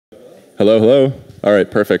Hello, hello. All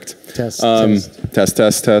right, perfect. Test,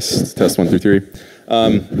 test, 1 through 3.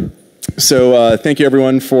 So thank you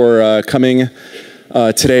everyone for coming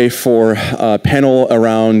today for a panel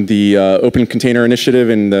around the Open Container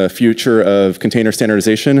Initiative and the future of container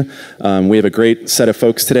standardization. We have a great set of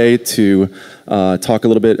folks today to talk a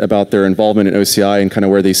little bit about their involvement in OCI and kind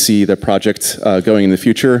of where they see the project going in the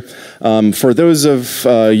future. For those of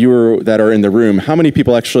you that are in the room, how many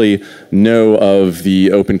people actually know of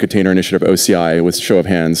the Open Container Initiative, OCI, with show of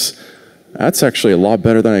hands? That's actually a lot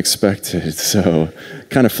better than I expected, so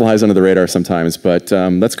kind of flies under the radar sometimes, but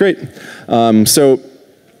that's great. So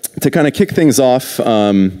to kind of kick things off,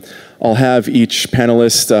 I'll have each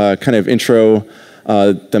panelist kind of intro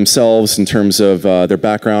themselves in terms of their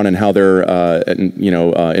background and how they're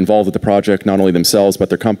involved with the project, not only themselves but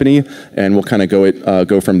their company, and we'll kind of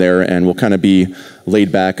go from there, and we'll kind of be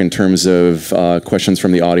laid back in terms of questions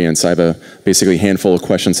from the audience. I have a basically handful of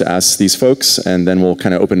questions to ask these folks, and then we'll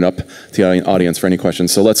kind of open it up to the audience for any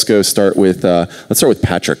questions. So let's start with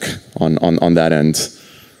Patrick on that end.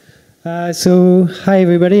 So hi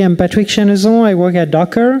everybody, I'm Patrick Chanezon. I work at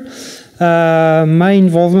Docker. My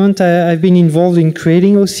involvement, I've been involved in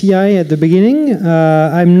creating OCI at the beginning.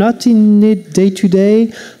 I'm not in it day to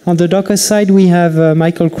day. On the Docker side, we have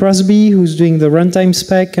Michael Crosby, who's doing the runtime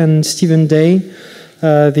spec, and Stephen Day,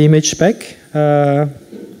 the image spec. Yeah,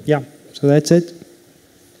 so that's it.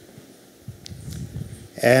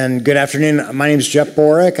 And good afternoon. My name is Jeff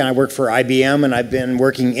Borick, and I work for IBM, and I've been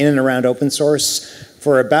working in and around open source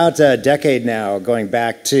for about a decade now, going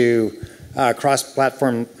back to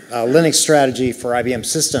cross-platform Linux strategy for IBM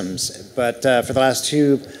systems. But for the last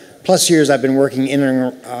 2+ years, I've been working in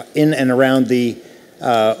and around the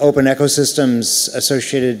open ecosystems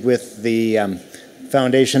associated with the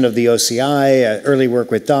foundation of the OCI, early work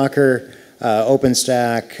with Docker,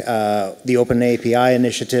 OpenStack, the Open API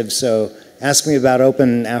initiative. So ask me about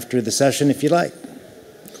open after the session if you'd like.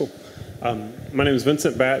 Cool. My name is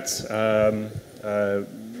Vincent Batts.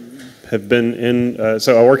 Have been in,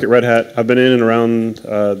 so I work at Red Hat. I've been in and around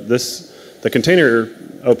the container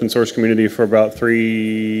open source community for about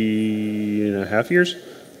 3.5 years.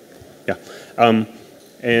 Yeah,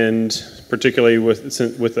 and particularly with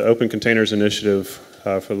the Open Containers Initiative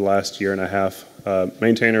for the last 1.5 years,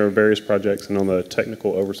 maintainer of various projects and on the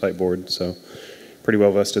technical oversight board. So pretty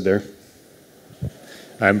well vested there.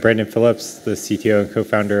 I'm Brandon Phillips, the CTO and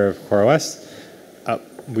co-founder of CoreOS.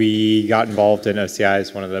 We got involved in OCI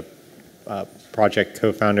as one of the project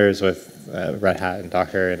co-founders with Red Hat and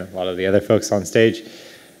Docker and a lot of the other folks on stage.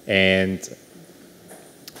 And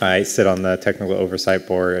I sit on the technical oversight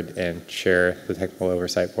board and chair the technical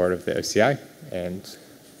oversight board of the OCI. And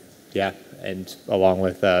yeah, and along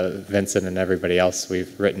with Vincent and everybody else,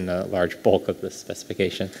 we've written a large bulk of this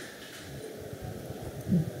specification.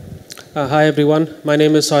 Hi everyone, my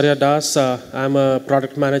name is Saurya Das. I'm a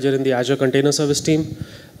product manager in the Azure Container Service team.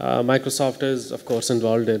 Microsoft is, of course,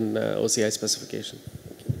 involved in OCI specification.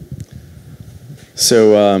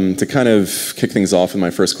 So to kind of kick things off with my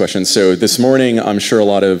first question, so this morning I'm sure a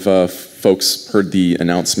lot of folks heard the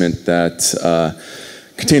announcement that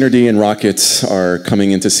Containerd and Rocket are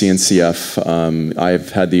coming into CNCF.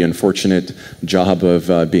 I've had the unfortunate job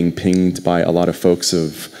of being pinged by a lot of folks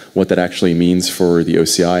of what that actually means for the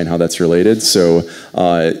OCI and how that's related. So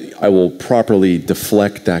I will properly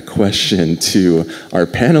deflect that question to our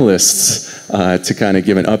panelists to kind of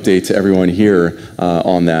give an update to everyone here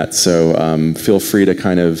on that. So feel free to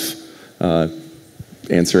kind of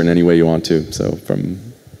answer in any way you want to, so from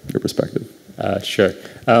your perspective. Sure.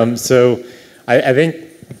 So I think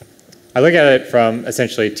I look at it from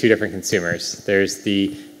essentially 2 different consumers. There's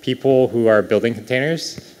the people who are building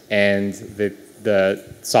containers and the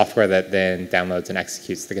software that then downloads and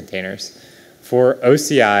executes the containers. For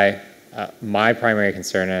OCI, my primary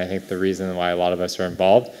concern, and I think the reason why a lot of us are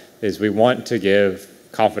involved, is we want to give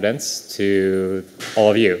confidence to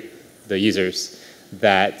all of you, the users,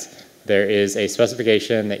 that there is a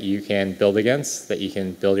specification that you can build against, that you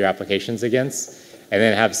can build your applications against, and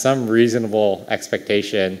then have some reasonable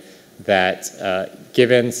expectation that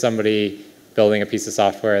given somebody building a piece of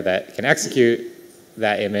software that can execute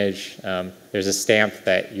that image, there's a stamp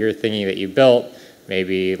that your thingy that you built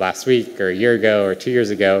maybe last week or a year ago or 2 years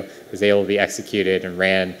ago is able to be executed and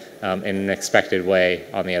ran in an expected way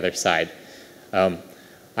on the other side.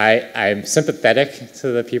 I'm sympathetic to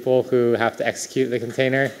the people who have to execute the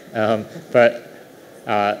container,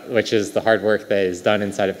 which is the hard work that is done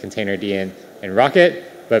inside of Containerd and Rocket,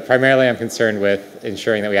 but primarily I'm concerned with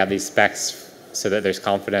ensuring that we have these specs so that there's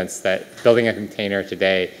confidence that building a container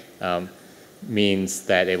today means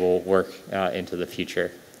that it will work into the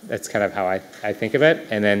future. that's kind of how I think of it.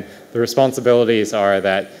 And then the responsibilities are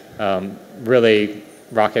that really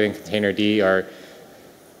Rocket and Containerd are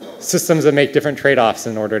systems that make different trade-offs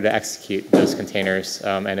in order to execute those containers.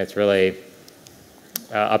 And it's really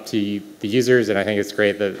up to the users, and I think it's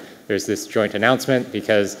great that there's this joint announcement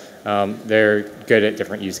because they're good at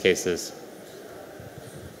different use cases.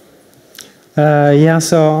 Yeah,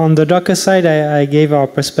 so on the Docker side, I gave our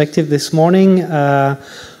perspective this morning.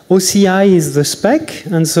 OCI is the spec,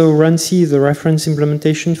 and so runc is the reference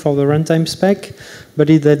implementation for the runtime spec, but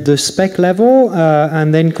it's at the spec level,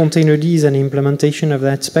 and then Containerd is an implementation of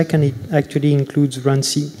that spec, and it actually includes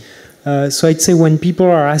runc. So I'd say when people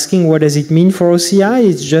are asking what does it mean for OCI,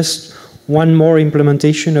 it's just one more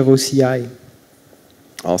implementation of OCI.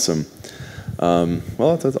 Awesome.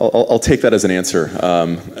 Well, I'll take that as an answer.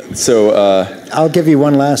 I'll give you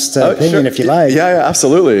one last opinion, sure, if you like. Yeah,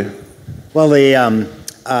 absolutely. Well,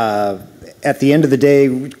 at the end of the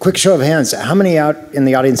day, quick show of hands, how many out in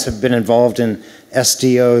the audience have been involved in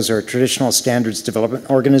SDOs or traditional standards development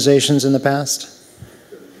organizations in the past?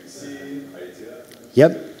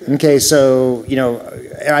 Yep. Okay, so,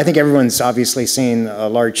 I think everyone's obviously seen a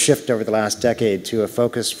large shift over the last decade to a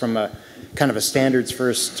focus from a kind of a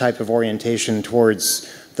standards-first type of orientation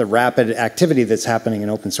towards the rapid activity that's happening in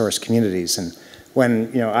open source communities. And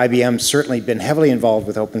when, IBM's certainly been heavily involved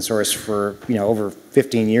with open source for, over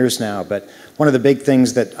 15 years now, but one of the big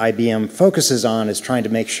things that IBM focuses on is trying to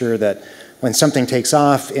make sure that when something takes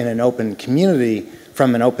off in an open community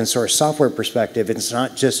from an open source software perspective, it's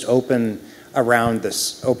not just open around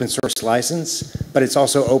this open source license, but it's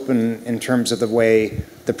also open in terms of the way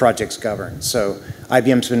the project's governed. So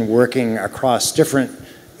IBM's been working across different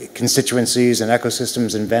constituencies and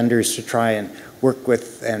ecosystems and vendors to try and work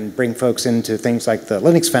with and bring folks into things like the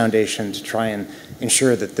Linux Foundation to try and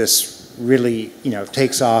ensure that this really,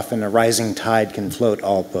 takes off and a rising tide can float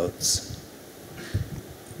all boats.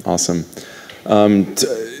 Awesome.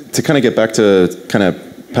 To kind of get back to kind of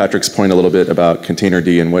Patrick's point a little bit about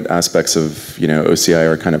Containerd and what aspects of OCI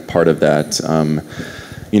are kind of part of that.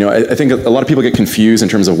 I think a lot of people get confused in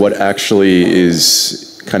terms of what actually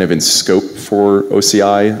is kind of in scope for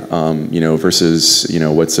OCI, versus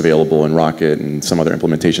what's available in Rocket and some other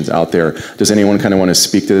implementations out there. Does anyone kind of want to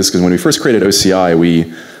speak to this? Because when we first created OCI,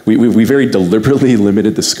 we very deliberately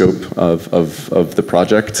limited the scope of the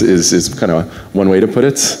project. Is kind of one way to put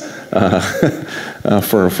it.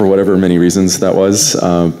 For whatever many reasons that was,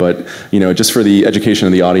 but just for the education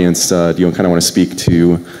of the audience, do you kind of want to speak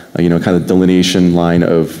to kind of delineation line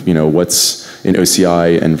of what's in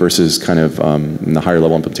OCI and versus kind of in the higher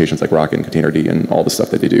level implementations like Rocket and Containerd and all the stuff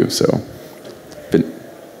that they do. So, you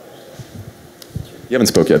haven't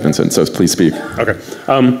spoke yet, Vincent. So please speak. Okay.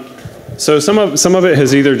 So some of it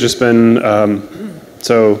has either just been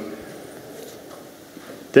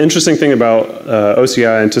the interesting thing about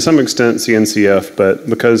OCI, and to some extent CNCF, but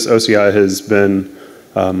because OCI has been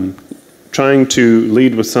trying to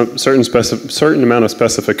lead with some certain amount of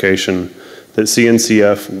specification that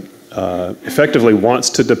CNCF effectively wants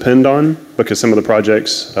to depend on, because some of the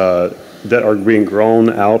projects that are being grown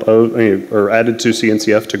out of or added to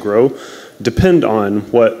CNCF to grow depend on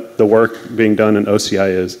what the work being done in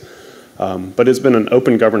OCI is. But it's been an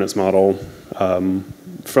open governance model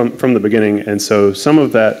from the beginning, and so some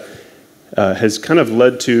of that has kind of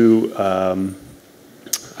led to,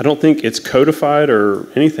 I don't think it's codified or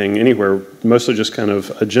anything anywhere, mostly just kind of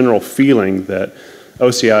a general feeling that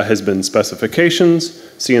OCI has been specifications,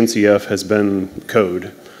 CNCF has been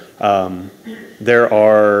code. There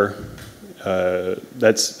are,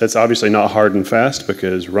 that's obviously not hard and fast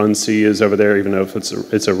because runc is over there, even though if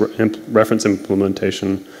it's a reference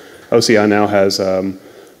implementation. OCI now has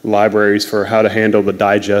libraries for how to handle the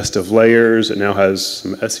digest of layers. It now has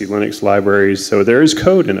some SE Linux libraries. So there is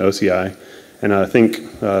code in OCI. And I think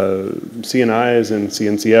CNI is in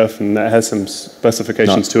CNCF, and that has some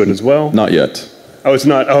specifications to it as well. Not yet. Oh, it's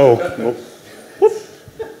not. Oh. Well,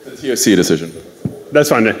 the TOC decision. That's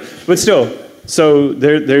fine. But still, so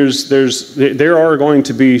there are going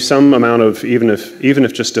to be some amount of, even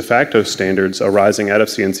if just de facto standards arising out of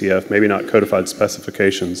CNCF, maybe not codified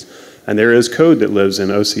specifications. And there is code that lives in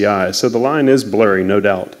OCI. So the line is blurry, no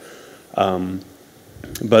doubt.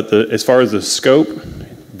 But as far as the scope,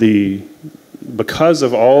 because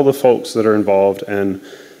of all the folks that are involved, and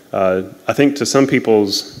I think to some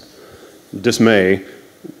people's dismay,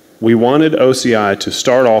 we wanted OCI to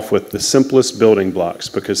start off with the simplest building blocks,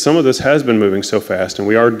 because some of this has been moving so fast, and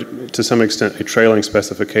we are, to some extent, a trailing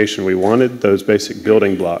specification. We wanted those basic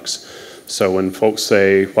building blocks. So when folks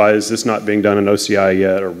say, why is this not being done in OCI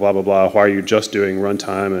yet, or blah, blah, blah, why are you just doing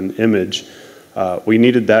runtime and image? We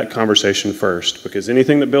needed that conversation first, because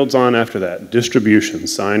anything that builds on after that, distribution,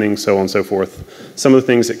 signing, so on and so forth, some of the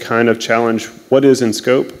things that kind of challenge what is in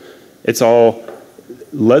scope, it's all,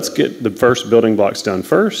 let's get the first building blocks done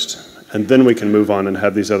first, and then we can move on and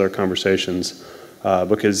have these other conversations.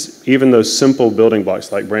 Because even those simple building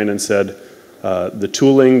blocks, like Brandon said, the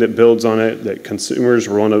tooling that builds on it, that consumers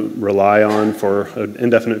want to rely on for an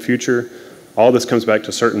indefinite future, all this comes back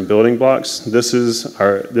to certain building blocks. This is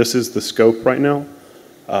the scope right now.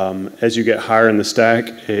 As you get higher in the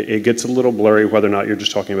stack, it gets a little blurry whether or not you're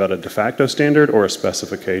just talking about a de facto standard or a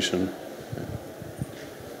specification.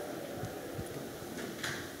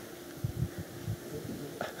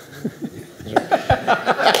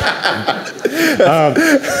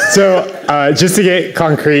 Just to get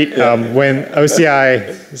concrete, when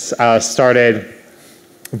OCI started,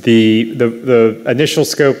 the initial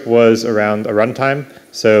scope was around a runtime,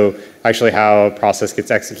 so actually how a process gets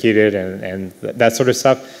executed and that sort of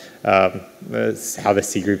stuff, how the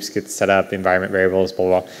C groups get set up, the environment variables,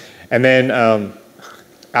 blah, blah. And then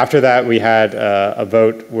after that, we had a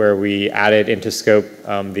vote where we added into scope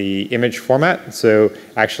the image format, so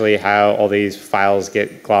actually how all these files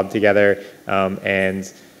get globbed together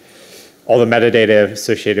and all the metadata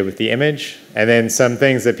associated with the image. And then some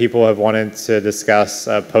things that people have wanted to discuss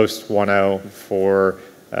post 1.0 for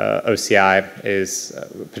OCI is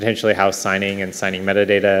potentially how signing and signing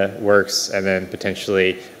metadata works, and then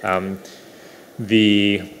potentially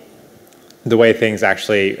the way things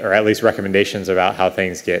actually, or at least recommendations about how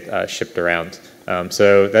things get shipped around.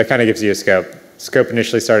 So that kind of gives you a scope. Scope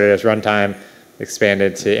initially started as runtime,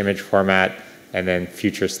 expanded to image format, and then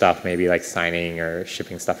future stuff maybe like signing or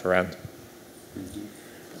shipping stuff around.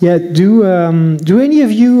 Yeah, do any of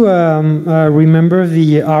you remember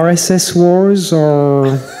the RSS wars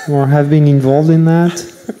or have been involved in that?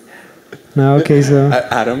 No, okay, so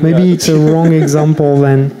Adam, maybe it's a wrong example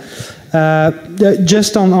then.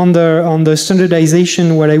 Just on the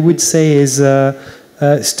standardization, what I would say is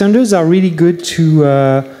standards are really good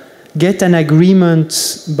to get an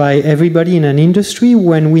agreement by everybody in an industry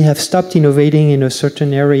when we have stopped innovating in a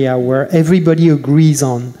certain area where everybody agrees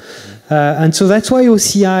on. And so that's why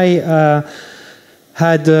OCI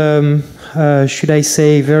had, should I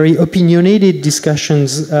say, very opinionated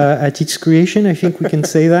discussions at its creation, I think we can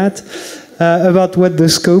say that, about what the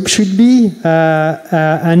scope should be,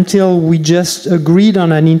 until we just agreed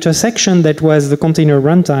on an intersection that was the container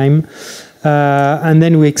runtime, and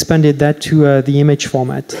then we expanded that to the image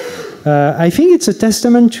format. I think it's a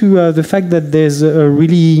testament to the fact that there's a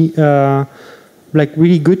really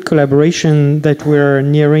really good collaboration, that we're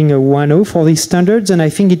nearing a 1.0 for these standards, and I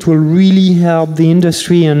think it will really help the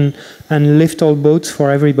industry and lift all boats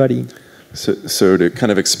for everybody. So to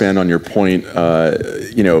kind of expand on your point,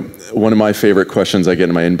 one of my favorite questions I get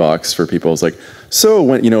in my inbox for people is like, so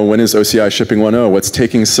when is OCI shipping 1.0? What's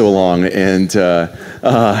taking so long? And I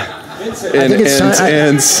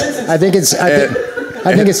think it's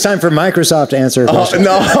time for Microsoft to answer a question.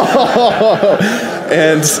 No.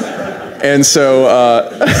 And so,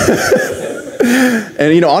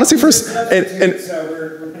 and honestly,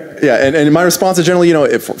 and my response is generally,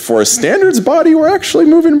 for a standards body, we're actually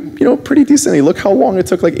moving, pretty decently. Look how long it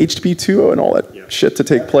took, like HTTP 2.0 and all that shit to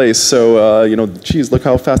take place. So, geez, look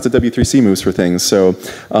how fast the W3C moves for things. So,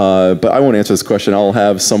 but I won't answer this question. I'll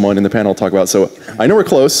have someone in the panel talk about. So, I know we're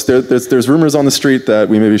close. There's rumors on the street that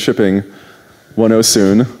we may be shipping 1.0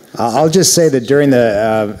 soon. I'll just say that during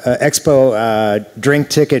the Expo drink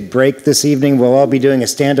ticket break this evening, we'll all be doing a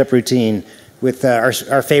stand-up routine with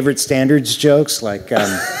our favorite standards jokes, like,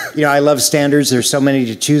 I love standards, there's so many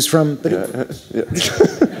to choose from. But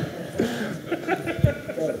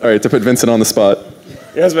All right, to put Vincent on the spot.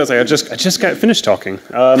 Yeah, I was about to say, I just got finished talking.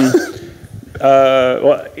 Well,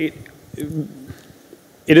 it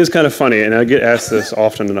is kind of funny, and I get asked this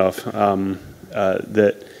often enough,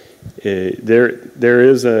 that there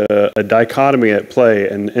is a dichotomy at play,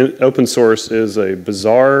 and open source is a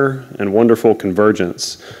bizarre and wonderful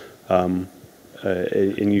convergence. And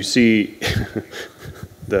you see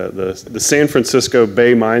the San Francisco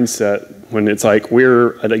Bay mindset when it's like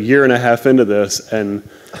we're a year and a half into this, and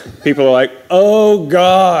people are like, "Oh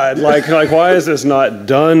God, like why is this not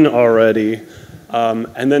done already?"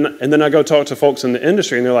 And then I go talk to folks in the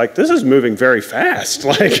industry, and they're like, "This is moving very fast.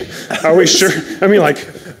 Like, are we sure? I mean, like,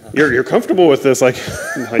 you're comfortable with this? Like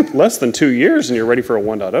less than 2 years, and you're ready for a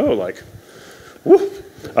 1.0? Like, woo!"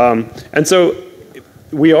 And so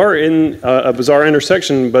we are in a bizarre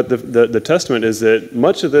intersection, but the testament is that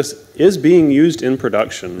much of this is being used in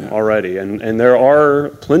production already, and there are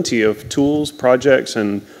plenty of tools, projects,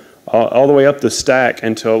 and all the way up the stack,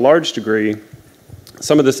 and to a large degree,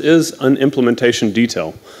 some of this is an implementation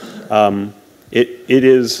detail. It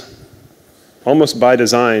is almost by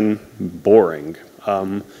design boring,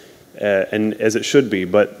 and as it should be,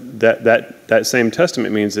 but that same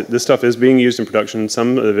testament means that this stuff is being used in production,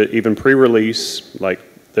 some of it even pre-release, like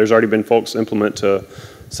there's already been folks implement to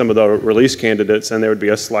some of the release candidates, and there would be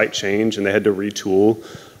a slight change and they had to retool.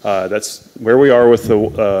 That's where we are with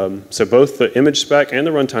the, so both the image spec and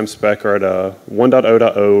the runtime spec are at a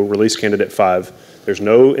 1.0.0 release candidate 5. There's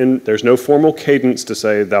no formal cadence to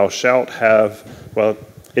say thou shalt have, well,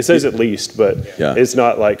 it says at least, but it's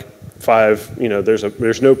not like 5,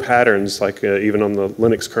 there's no patterns like even on the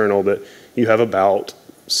Linux kernel that you have about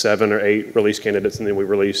 7 or 8 release candidates and then we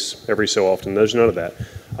release every so often. There's none of that.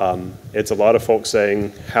 It's a lot of folks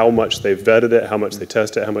saying how much they've vetted it, how much they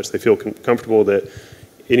test it, how much they feel comfortable that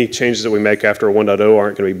any changes that we make after a 1.0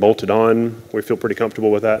 aren't going to be bolted on. We feel pretty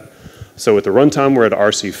comfortable with that. So with the runtime, we're at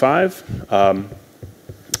RC5.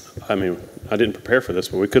 I mean, I didn't prepare for this,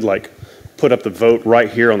 but we could like put up the vote right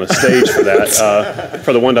here on the stage for that,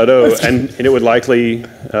 for the 1.0, and it would likely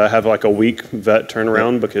have like a week vet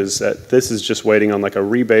turnaround because this is just waiting on like a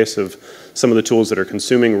rebase of some of the tools that are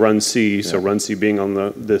consuming run C, so run C being on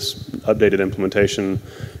this updated implementation,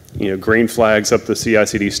 green flags up the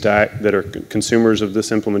CI/CD stack that are consumers of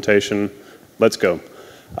this implementation. Let's go.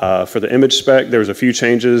 For the image spec, there was a few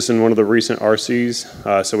changes in one of the recent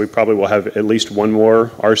RCs, so we probably will have at least one more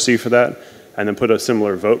RC for that, and then put a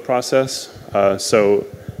similar vote process. I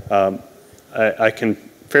can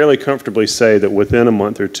fairly comfortably say that within a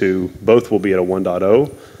month or two, both will be at a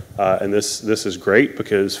 1.0, and this is great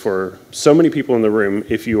because for so many people in the room,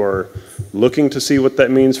 if you are looking to see what that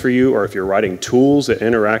means for you, or if you're writing tools that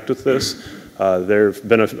interact with this, there have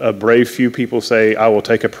been a brave few people say, I will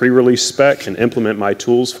take a pre-release spec and implement my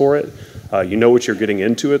tools for it. You know what you're getting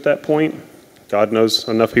into at that point. God knows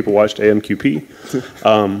enough people watched AMQP.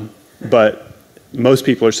 But most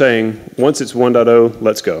people are saying, once it's 1.0,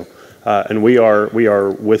 let's go. And we are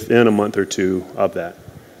within a month or two of that.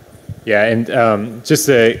 Yeah, and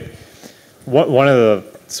one of the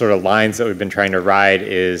sort of lines that we've been trying to ride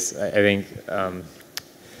is, I think,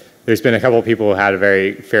 there's been a couple of people who had a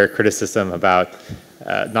very fair criticism about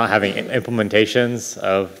not having implementations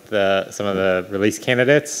of some of the release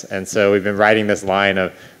candidates, and so we've been riding this line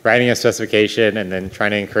of writing a specification and then trying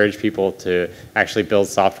to encourage people to actually build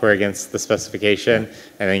software against the specification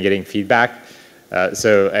and then getting feedback.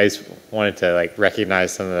 So I just wanted to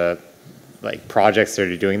recognize some of the projects that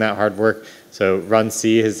are doing that hard work. So Run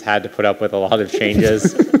C has had to put up with a lot of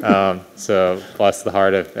changes. So bless the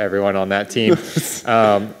heart of everyone on that team.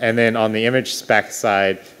 And then on the image spec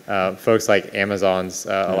side, folks like Amazon's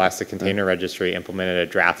Elastic Container Registry implemented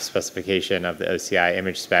a draft specification of the OCI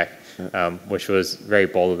image spec, which was very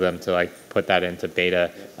bold of them to put that into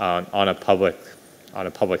beta on a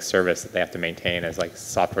public service that they have to maintain as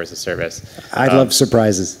software as a service. I love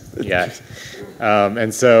surprises. Yeah,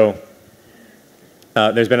 and so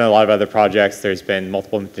there's been a lot of other projects. There's been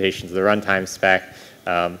multiple implementations of the runtime spec.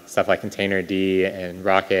 Stuff like Containerd and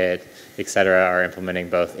Rocket, et cetera, are implementing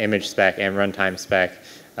both image spec and runtime spec,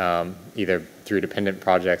 either through dependent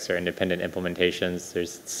projects or independent implementations.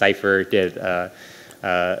 There's Cypher did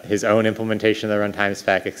his own implementation of the runtime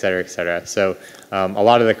spec, et cetera, et cetera. So a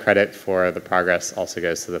lot of the credit for the progress also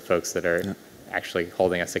goes to the folks that are actually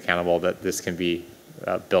holding us accountable that this can be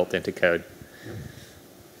built into code.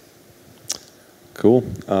 Cool.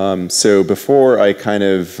 So before I kind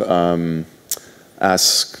of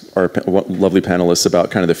ask our lovely panelists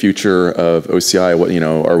about kind of the future of OCI,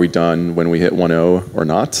 are we done when we hit 1.0 or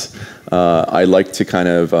not? I'd like to kind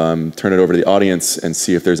of turn it over to the audience and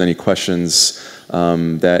see if there's any questions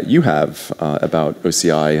that you have about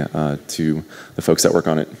OCI to the folks that work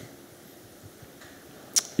on it.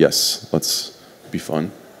 Yes, let's be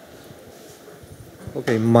fun.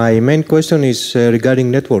 Okay, my main question is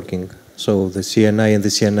regarding networking. So the CNI and the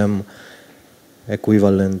CNM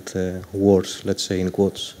equivalent words, let's say in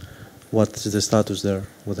quotes. What is the status there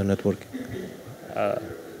with the networking?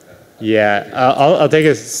 Yeah, I'll take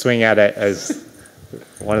a swing at it as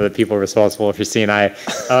one of the people responsible for CNI.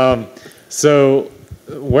 So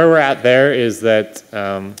where we're at there is that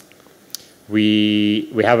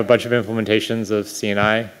we have a bunch of implementations of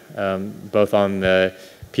CNI, both on the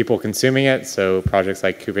people consuming it, so projects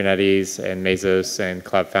like Kubernetes and Mesos and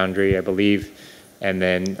Cloud Foundry, I believe, and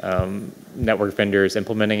then network vendors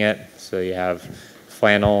implementing it. So you have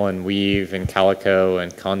Flannel and Weave and Calico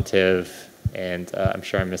and Contiv, and I'm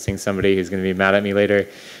sure I'm missing somebody who's going to be mad at me later.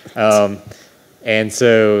 And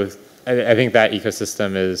so I think that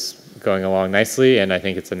ecosystem is going along nicely, and I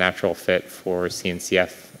think it's a natural fit for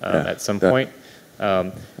CNCF at some point.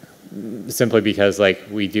 simply because like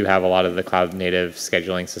we do have a lot of the cloud native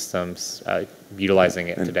scheduling systems utilizing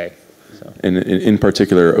it today. So. And in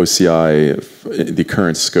particular, OCI, the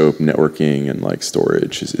current scope, networking and like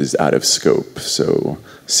storage is out of scope. So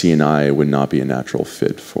CNI would not be a natural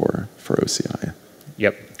fit for OCI.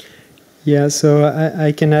 Yep. Yeah, so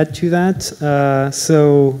I can add to that.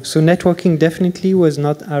 So networking definitely was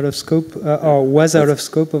not out of scope, or was out of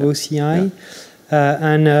scope of OCI.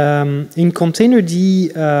 Yeah. And in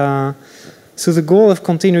Containerd, so the goal of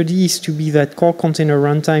Containerd is to be that core container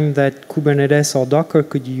runtime that Kubernetes or Docker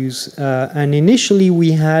could use. And initially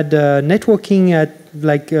we had networking at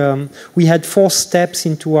we had 4 steps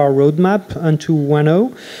into our roadmap unto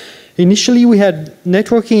 1.0. Initially, we had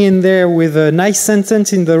networking in there with a nice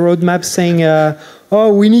sentence in the roadmap saying,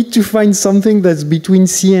 oh, we need to find something that's between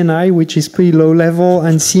CNI, which is pretty low level,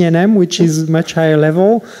 and CNM, which is much higher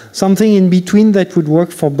level. Something in between that would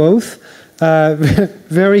work for both.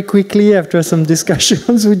 Very quickly, after some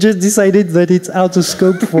discussions, we just decided that it's out of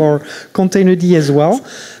scope for Containerd as well.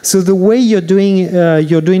 So the way you're doing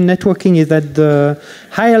networking is that the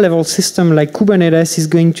higher level system like Kubernetes is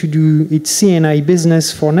going to do its CNI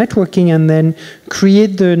business for networking and then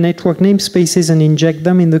create the network namespaces and inject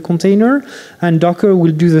them in the container. And Docker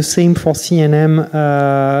will do the same for CNM.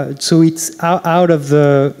 So it's out of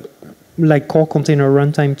the core container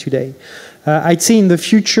runtime today. I'd say in the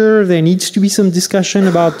future there needs to be some discussion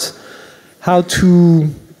about how to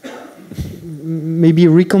maybe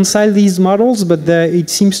reconcile these models, but it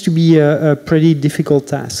seems to be a pretty difficult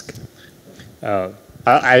task.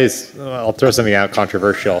 I'll throw something out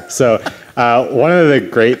controversial. So one of the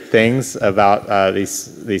great things about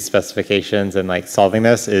these specifications and like solving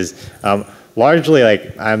this is largely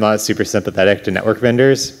like I'm not super sympathetic to network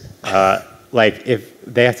vendors. Like if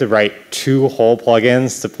they have to write 2 whole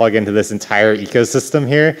plugins to plug into this entire ecosystem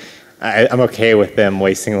here, I'm okay with them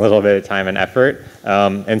wasting a little bit of time and effort.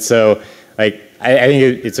 And so like I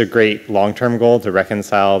think it's a great long-term goal to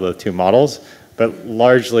reconcile the 2 models, but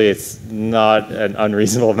largely it's not an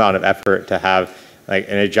unreasonable amount of effort to have like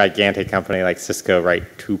in a gigantic company like Cisco write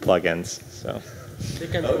 2 plugins. So they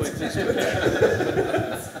can do it.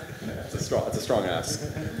 It's a strong ask.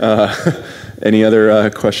 Any other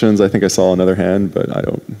questions? I think I saw another hand, but I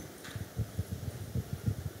don't.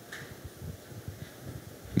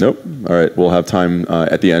 Nope. All right. We'll have time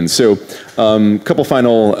at the end. So a couple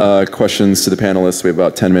final questions to the panelists. We have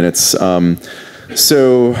about 10 minutes.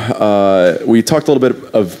 So we talked a little bit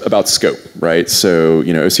about scope, right? So,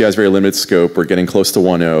 OCI is very limited scope. We're getting close to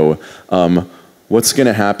 1.0. What's going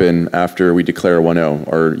to happen after we declare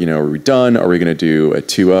 1.0? Are we done? Are we going to do a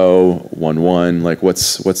 2.0, 1.1? Like,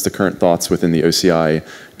 what's the current thoughts within the OCI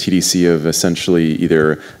TDC of essentially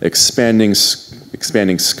either expanding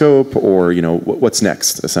scope, or what's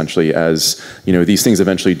next? Essentially, as these things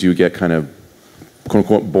eventually do get kind of quote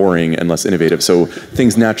unquote boring and less innovative. So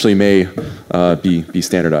things naturally may be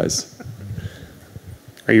standardized.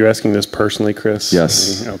 Are you asking this personally, Chris?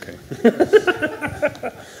 Yes. Okay.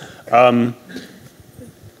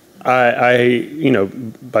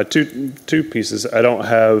 By two pieces, I don't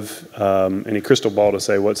have any crystal ball to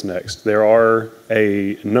say what's next. There are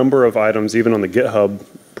a number of items, even on the GitHub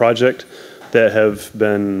project, that have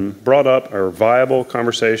been brought up, or viable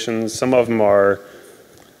conversations. Some of them are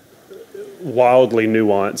wildly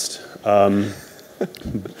nuanced. I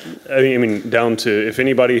mean, down to if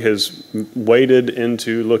anybody has waded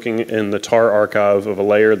into looking in the tar archive of a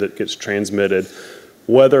layer that gets transmitted,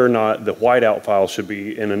 whether or not the whiteout file should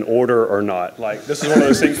be in an order or not. Like, this is one of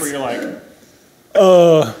those things where you're like,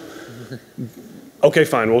 okay,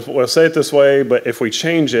 fine, we'll say it this way, but if we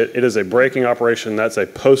change it, it is a breaking operation. That's a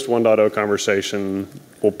post 1.0 conversation.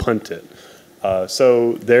 We'll punt it.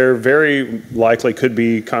 So there very likely could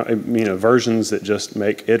be versions that just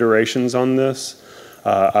make iterations on this.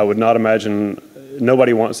 I would not imagine,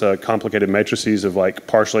 nobody wants a complicated matrices of like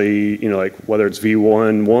partially, like whether it's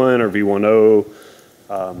V1.1 or V1.0.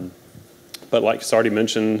 But like Sardi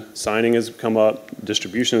mentioned, signing has come up,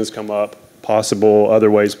 distribution has come up, possible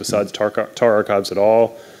other ways besides tar archives at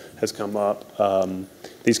all has come up.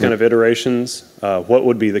 These kind of iterations, what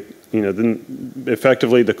would be then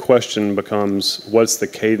effectively the question becomes, what's the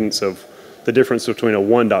cadence of the difference between a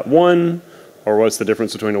 1.1 or what's the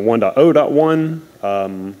difference between a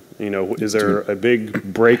 1.0.1? Is there a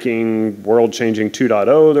big breaking, world-changing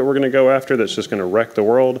 2.0 that we're going to go after that's just going to wreck the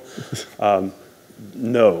world?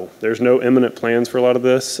 No, there's no imminent plans for a lot of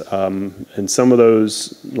this, and some of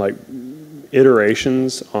those like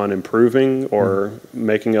iterations on improving or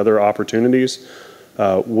making other opportunities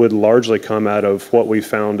would largely come out of what we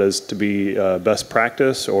found as to be best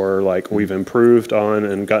practice, or like we've improved on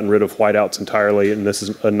and gotten rid of whiteouts entirely, and this is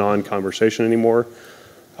a non-conversation anymore.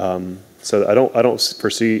 So I don't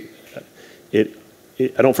foresee it.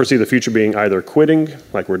 I don't foresee the future being either quitting,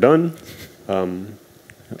 like we're done, and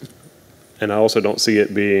I also don't see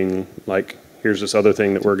it being like, here's this other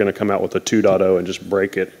thing that we're going to come out with a 2.0 and just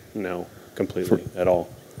break it, completely at all.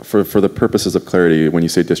 For the purposes of clarity, when you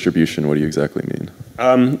say distribution, what do you exactly mean?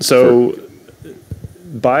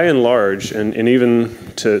 By and large, and even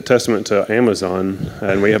to testament to Amazon,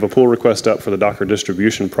 and we have a pull request up for the Docker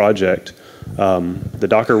distribution project. The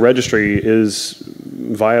Docker registry is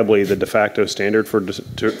viably the de facto standard for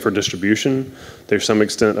distribution. There's some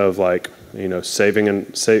extent of like, saving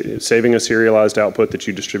a serialized output that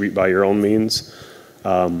you distribute by your own means.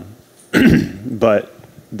 But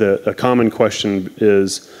a common question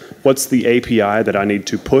is, what's the API that I need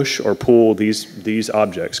to push or pull these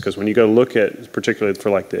objects? Because when you go look at, particularly for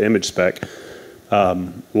like the image spec,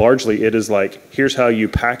 largely it is like, here's how you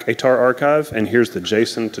pack a tar archive, and here's the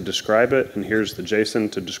JSON to describe it, and here's the JSON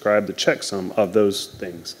to describe the checksum of those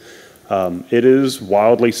things. It is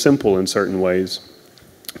wildly simple in certain ways.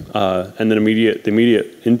 And then the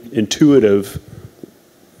immediate intuitive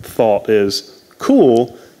thought is,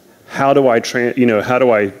 cool, how do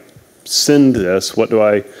I send this? What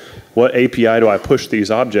API do I push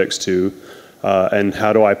these objects to? And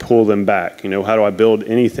how do I pull them back? How do I build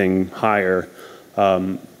anything higher?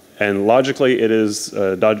 And logically, it is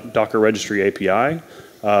a Docker registry API.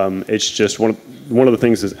 It's just one of the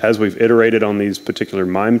things is, as we've iterated on these particular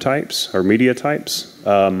MIME types or media types,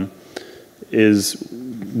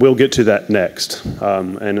 we'll get to that next.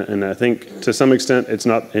 And I think to some extent, it's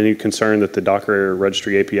not any concern that the Docker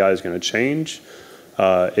registry API is going to change.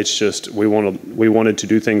 It's just we wanted to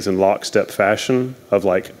do things in lockstep fashion of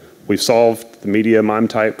like, we've solved the media MIME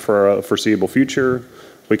type for a foreseeable future.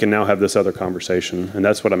 We can now have this other conversation, and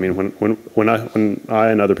that's what I mean when I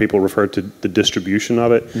and other people refer to the distribution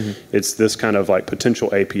of it. It's this kind of like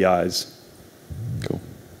potential APIs. Cool.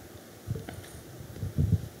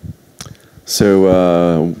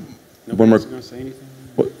 So one more. Gonna say anything?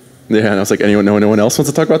 Yeah, and I was like, no one else wants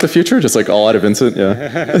to talk about the future? Just like all out of Vincent,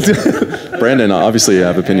 yeah. Brandon, obviously you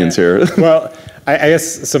have opinions here. Well, I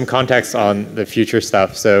guess some context on the future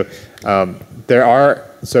stuff. So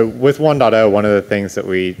with 1.0, one of the things that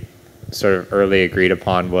we sort of early agreed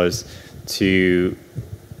upon was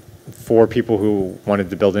for people who wanted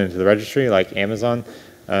to build it into the registry, like Amazon,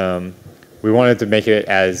 we wanted to make it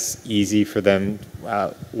as easy for them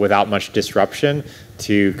without much disruption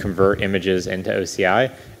to convert images into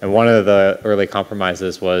OCI. And one of the early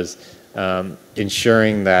compromises was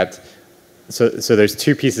ensuring that, so there's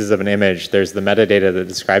two pieces of an image. There's the metadata that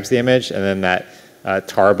describes the image, and then that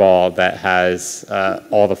tarball that has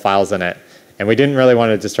all the files in it. And we didn't really want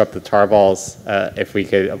to disrupt the tarballs if we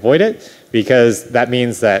could avoid it, because that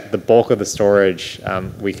means that the bulk of the storage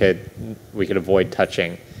we could avoid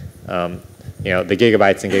touching. The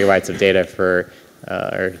gigabytes and gigabytes of data or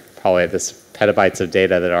probably this petabytes of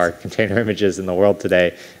data that are container images in the world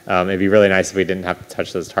today. It'd be really nice if we didn't have to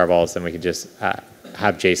touch those tarballs, and we could just have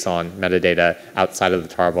JSON metadata outside of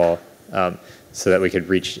the tarball, so that we could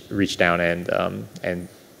reach down and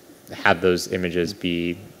have those images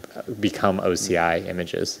become OCI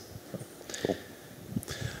images. Cool.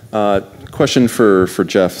 Question for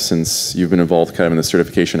Jeff, since you've been involved kind of in the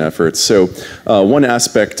certification efforts. So one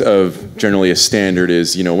aspect of generally a standard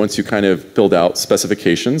is, once you kind of build out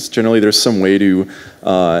specifications, generally there's some way to,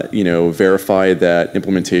 verify that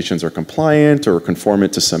implementations are compliant or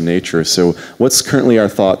conformant to some nature. So what's currently our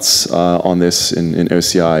thoughts on this in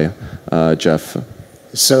OCI, Jeff?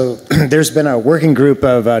 So there's been a working group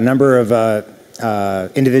of a number of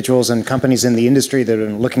individuals and companies in the industry that have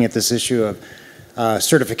been looking at this issue of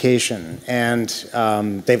certification, and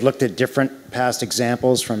they've looked at different past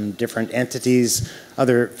examples from different entities,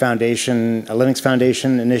 other Linux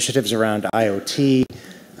Foundation initiatives around IoT,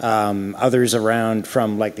 others around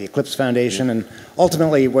from like the Eclipse Foundation, and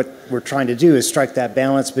ultimately what we're trying to do is strike that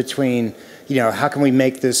balance between, how can we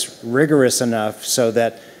make this rigorous enough so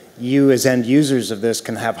that you as end users of this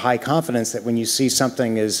can have high confidence that when you see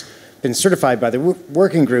something has been certified by the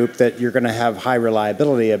working group, that you're going to have high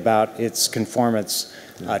reliability about its conformance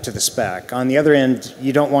to the spec. On the other end,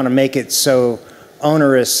 you don't want to make it so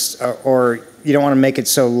onerous, or you don't want to make it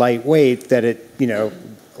so lightweight that it,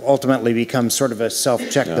 ultimately becomes sort of a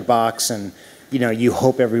self-check the box, and you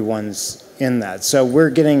hope everyone's in that. So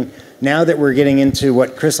now that we're getting into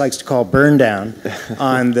what Chris likes to call burn down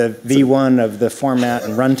on the V1 of the format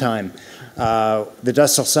and runtime, the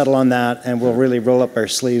dust will settle on that, and we'll really roll up our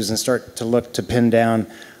sleeves and start to look to pin down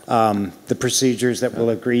the procedures that we'll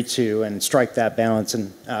agree to and strike that balance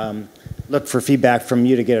and look for feedback from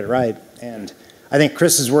you to get it right. And I think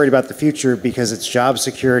Chris is worried about the future because it's job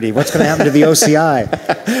security. What's going to happen to the OCI?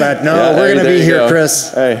 But no, Yeah, we're going to be here, go.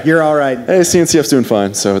 Chris. Hey. You're all right. Hey, CNCF's doing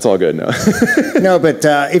fine, so it's all good now. No, but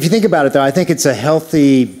if you think about it, though, I think it's a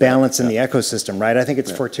healthy balance in the ecosystem, right? I think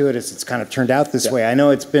it's fortuitous. It's kind of turned out this way. I know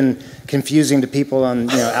it's been confusing to people on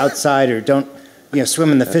outside or don't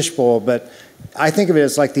swim in the fishbowl, but I think of it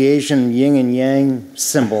as like the Asian yin and yang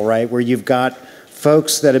symbol, right? Where you've got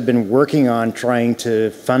folks that have been working on trying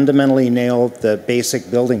to fundamentally nail the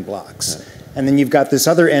basic building blocks. And then you've got this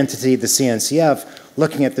other entity, the CNCF,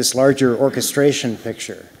 looking at this larger orchestration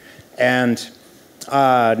picture. And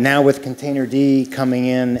now with Containerd coming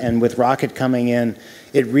in and with Rocket coming in,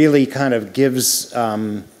 it really kind of gives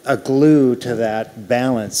a glue to that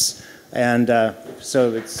balance. And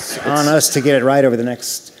so it's on us to get it right over the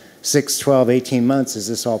next 6, 12, 18 months as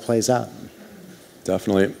this all plays out.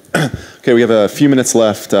 Definitely. Okay, we have a few minutes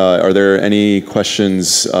left. Are there any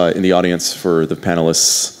questions in the audience for the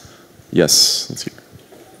panelists? Yes, let's see.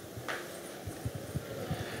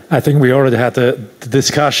 I think we already had the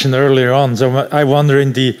discussion earlier on. So I wonder,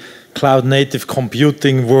 in the cloud-native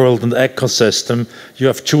computing world and ecosystem, you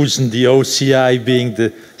have chosen the OCI being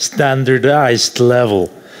the standardized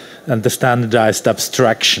level and the standardized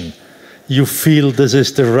abstraction. You feel this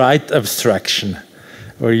is the right abstraction,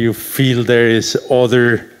 or you feel there is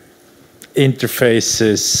other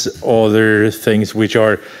interfaces, other things which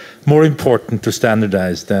are more important to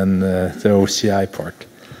standardize than the OCI part?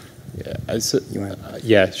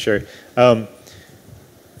 Yeah, sure.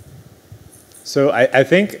 So I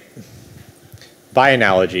think, by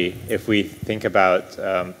analogy, if we think about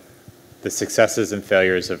the successes and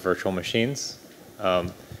failures of virtual machines,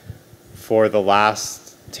 for the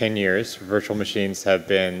last 10 years, virtual machines have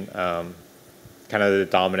been kind of the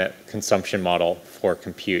dominant consumption model for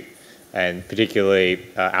compute, and particularly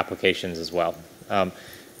applications as well.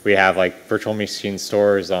 We have like virtual machine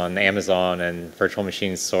stores on Amazon and virtual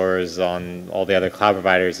machine stores on all the other cloud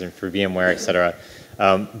providers and for VMware, et cetera.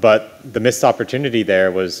 But the missed opportunity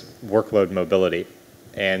there was workload mobility.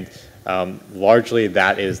 And largely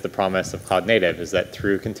that is the promise of cloud native, is that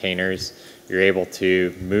through containers, you're able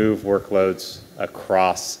to move workloads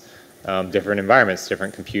across different environments,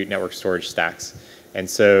 different compute network storage stacks. And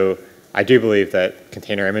so I do believe that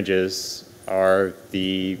container images are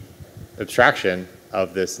the abstraction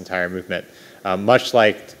of this entire movement. Much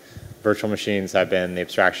like virtual machines have been the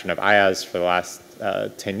abstraction of IaaS for the last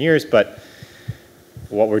 10 years, but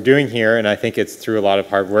what we're doing here, and I think it's through a lot of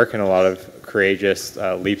hard work and a lot of courageous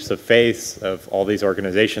leaps of faith of all these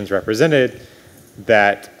organizations represented,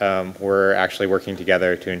 that we're actually working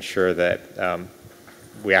together to ensure that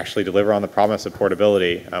we actually deliver on the promise of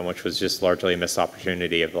portability, which was just largely a missed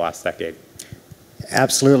opportunity of the last decade.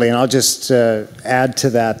 Absolutely, and I'll just add to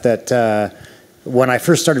that when I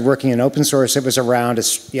first started working in open source, it was around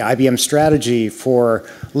IBM's strategy for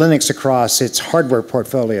Linux across its hardware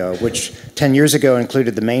portfolio, which 10 years ago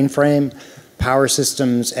included the mainframe, Power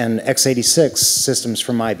Systems, and x86 systems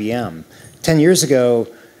from IBM. 10 years ago,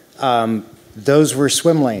 those were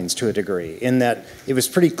swim lanes to a degree, in that it was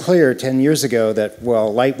pretty clear 10 years ago that,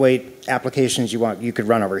 well, lightweight applications you could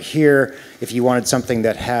run over here. If you wanted something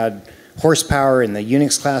that had horsepower in the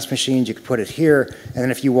Unix class machines, you could put it here. And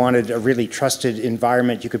then if you wanted a really trusted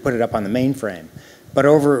environment, you could put it up on the mainframe. But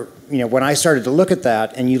when I started to look at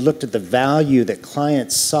that, and you looked at the value that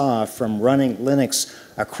clients saw from running Linux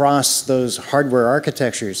across those hardware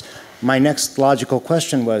architectures, my next logical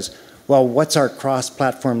question was, well, what's our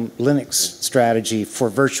cross-platform Linux strategy for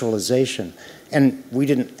virtualization? And we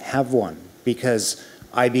didn't have one, because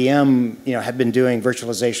IBM had been doing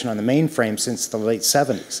virtualization on the mainframe since the late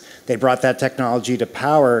 70s. They brought that technology to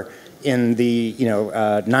Power in the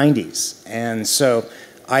 90s. And so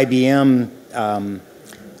IBM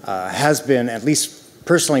has been, at least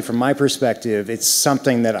personally from my perspective, it's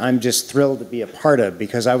something that I'm just thrilled to be a part of,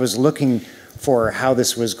 because I was looking for how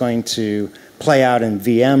this was going to play out in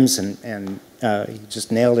VMs, and you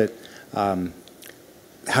just nailed it.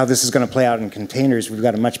 How this is going to play out in containers, we've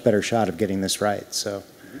got a much better shot of getting this right. So,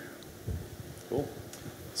 cool.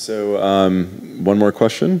 So, one more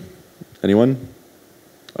question, anyone?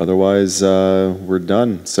 Otherwise, we're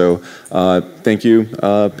done. So, thank you,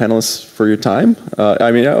 panelists, for your time.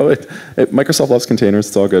 Microsoft loves containers;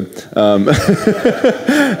 it's all good.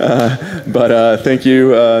 But thank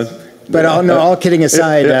you. But all kidding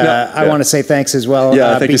aside, I want to say thanks as well,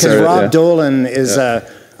 Yeah, thank because you, Sarah, Rob Dolan is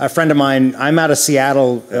a a friend of mine, I'm out of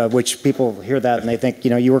Seattle, which people hear that and they think,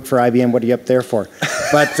 you work for IBM, what are you up there for?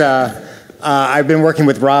 But I've been working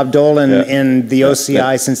with Rob Dolan in the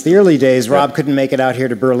OCI since the early days. Rob couldn't make it out here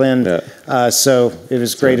to Berlin, so it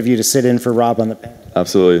was great of you to sit in for Rob on the panel.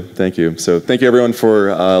 Absolutely, thank you. So thank you everyone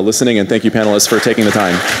for listening, and thank you panelists for taking the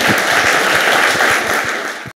time.